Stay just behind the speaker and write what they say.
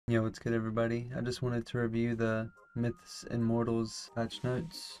Yo, what's good everybody? I just wanted to review the Myths and Mortals patch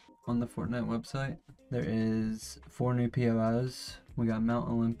notes on the Fortnite website. There is 4 new POIs. We got Mount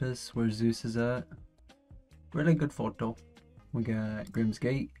Olympus, where Zeus is at. Really good photo. We got Grimm's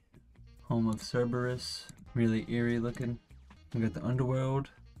Gate, home of Cerberus. Really eerie looking. We got the Underworld,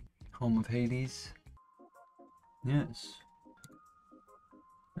 home of Hades. Yes.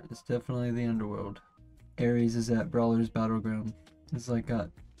 It's definitely the Underworld. Ares is at BRAWLER'S Battleground. It's like got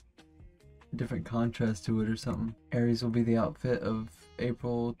different contrast to it or something. Ares will be the outfit of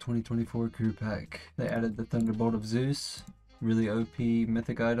April 2024 crew pack. They added the Thunderbolt of Zeus, really OP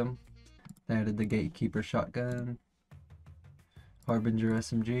mythic item. They added the Gatekeeper shotgun, Harbinger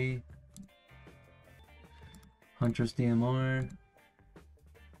SMG, Huntress DMR.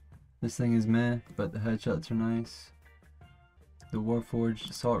 This thing is meh, but the headshots are nice. The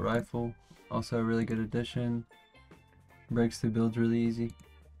Warforged assault rifle, also a really good addition. Breaks through builds really easy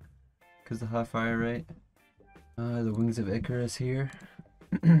because the high fire rate. The Wings of Icarus here.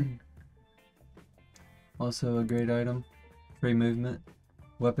 Also a great item. Free movement.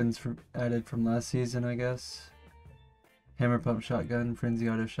 Weapons added from last season, I guess. Hammer Pump Shotgun, Frenzy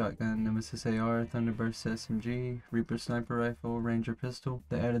Auto Shotgun, Nemesis AR, Thunderburst SMG, Reaper Sniper Rifle, Ranger Pistol.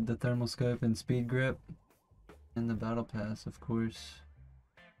 They added the Thermal Scope and Speed Grip. And the Battle Pass, of course,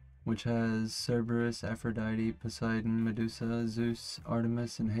 which has Cerberus, Aphrodite, Poseidon, Medusa, Zeus,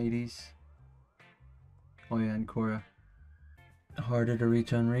 Artemis, and Hades. Oh yeah, and Korra. Harder to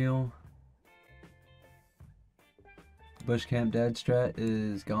reach Unreal. Bush Camp Dad Strat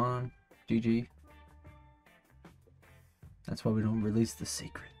is gone. GG. That's why we don't release the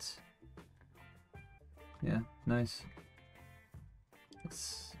secrets. Yeah, nice.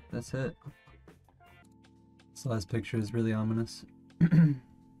 That's it. This last picture is really ominous. I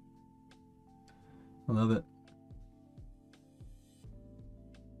love it.